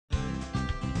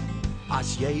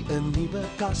As jy 'n nuwe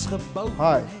kas gebou het.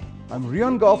 Hi, I'm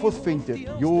Riaan Vented,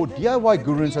 your DIY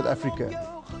guru in South Africa.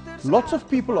 Lots of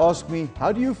people ask me,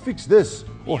 how do you fix this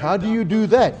or how do you do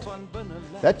that?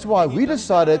 That's why we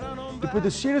decided to put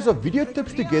a series of video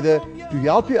tips together to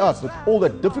help you out with all the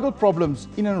difficult problems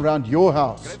in and around your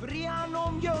house.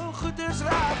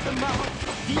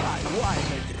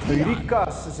 Nou hierdie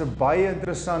kas is 'n baie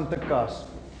interessante kas.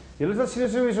 Julle sal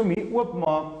sien as om hier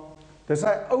oopmaak, dis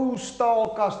hy ou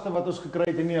staalkaste wat ons gekry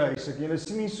het in die huis. Ek julle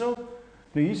sien hierso.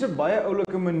 Nou hier's 'n baie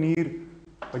oulike manier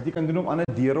wat jy kan doen om ander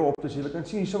deure op te sien. Julle kan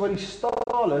sien hierso waar die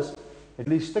staal is, het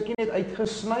hulle die stukkie net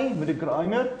uitgesny met 'n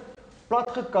grinder,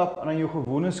 plat gekap en dan jou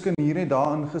gewone skanier net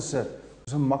daarin gesit.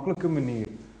 Dis 'n maklike manier.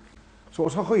 So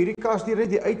ons gaan gou hierdie kas deur net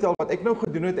die uithaal. Wat ek nou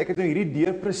gedoen het, ek het nou hierdie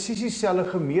deur presies dieselfde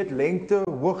gemeet, lengte,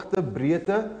 hoogte,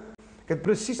 breedte. Ek het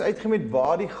presies uitgemeet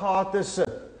waar die gate sit.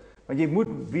 Want jy moet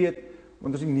weet,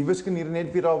 want as die nuwe skanier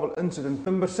net weer daar wil insit, en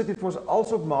Timber sit het vir ons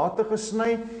als op mate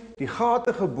gesny, die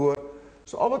gate geboor.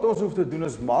 So al wat ons hoef te doen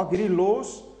is maak hierdie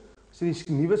los, sit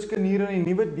die nuwe skanier in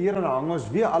die nuwe deur en dan hang ons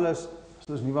weer alles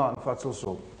soos nuwe handvatsels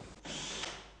op.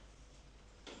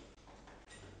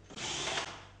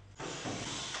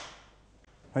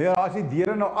 Nou ja, as die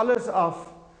deure nou alles af,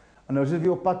 en nou is dit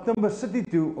weer op pad Timber City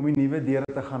toe om die nuwe deure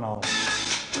te gaan haal.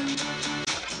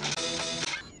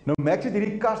 Nou Max het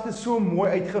hierdie kaste so mooi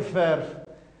uitgeverf.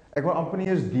 Ek wil amper nie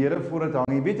eens deure voor dit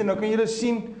hang. Jy weet, en nou kan julle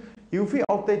sien, jy hoef nie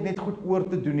altyd net goed oor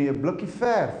te doen nie. 'n blikkie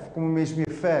verf kom 'n mens mee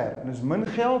ver. En dis min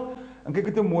geld. En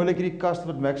kyk hoe mooi lyk hierdie kaste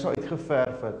wat Max al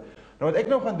uitgeverf het. Nou wat ek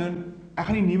nou gaan doen, ek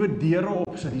gaan die nuwe deure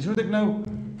opsit. Hier moet ek nou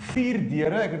 4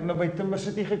 deure. Ek het nou by Timber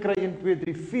City gekry 1 2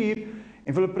 3 4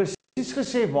 en vir hulle presies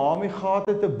gesê waar om die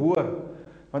gate te boor.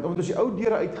 Want omdat ons die ou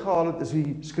deure uitgehaal het, is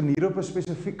die skanier op 'n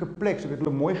spesifieke plek. So ek het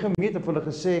hulle mooi gemeet en vir hulle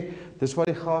gesê, dis waar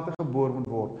die gate geboor moet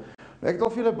word. Nou, ek het al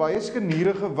vir julle baie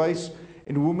skaniere gewys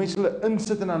en hoe mense hulle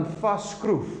insit en dan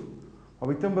vasskroef. Maar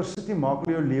by Timber City maak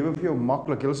hulle jou lewe vir jou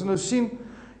maklik. Julle sal nou sien,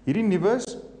 hierdie nuus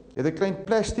het 'n klein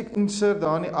plastiek insert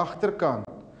daar aan die agterkant.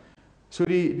 So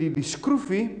die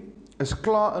skroefie is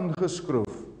klaar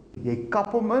ingeskroef. Jy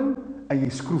kap hom in en jy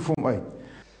skroef hom uit.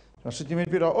 Dan sit jy net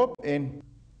weer daarop en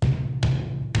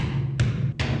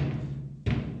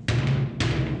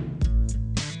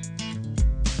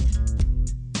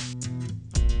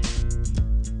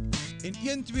En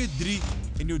 1, 2, 3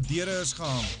 en jou deure is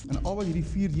gehang. En al wat hierdie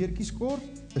 4 deurtjies kort,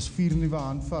 is 4 nuwe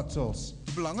handvatsels.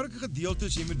 Die belangrike gedeelte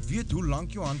is jy moet weet hoe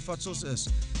lank jou handvatsels is.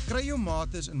 Kry jou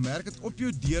mates en merk dit op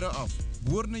jou deure af.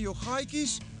 Boor na jou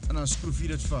gaatjies en dan skroef jy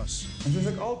dit vas. En soos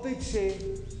ek altyd sê,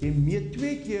 jy meet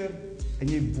 2 keer en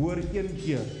jy boor 1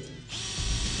 keer.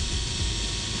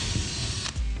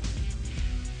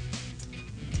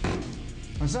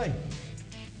 Maar sy,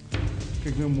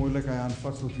 kyk nou mooi lyk hy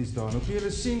handvatseltjies daar. Nou kan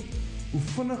julle sien, hoe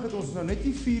vinnig het ons nou net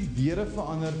die 4 deure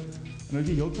verander en nou het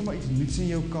jy heeltemal iets nuuts in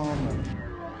jou kamer.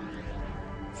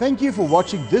 Thank you for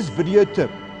watching this video tip.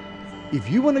 If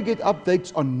you want to get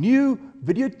updates on new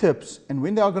video tips and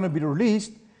when they are going to be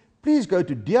released, please go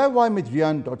to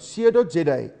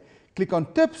diymethriaan.co.za, click on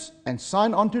tips and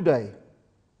sign on today.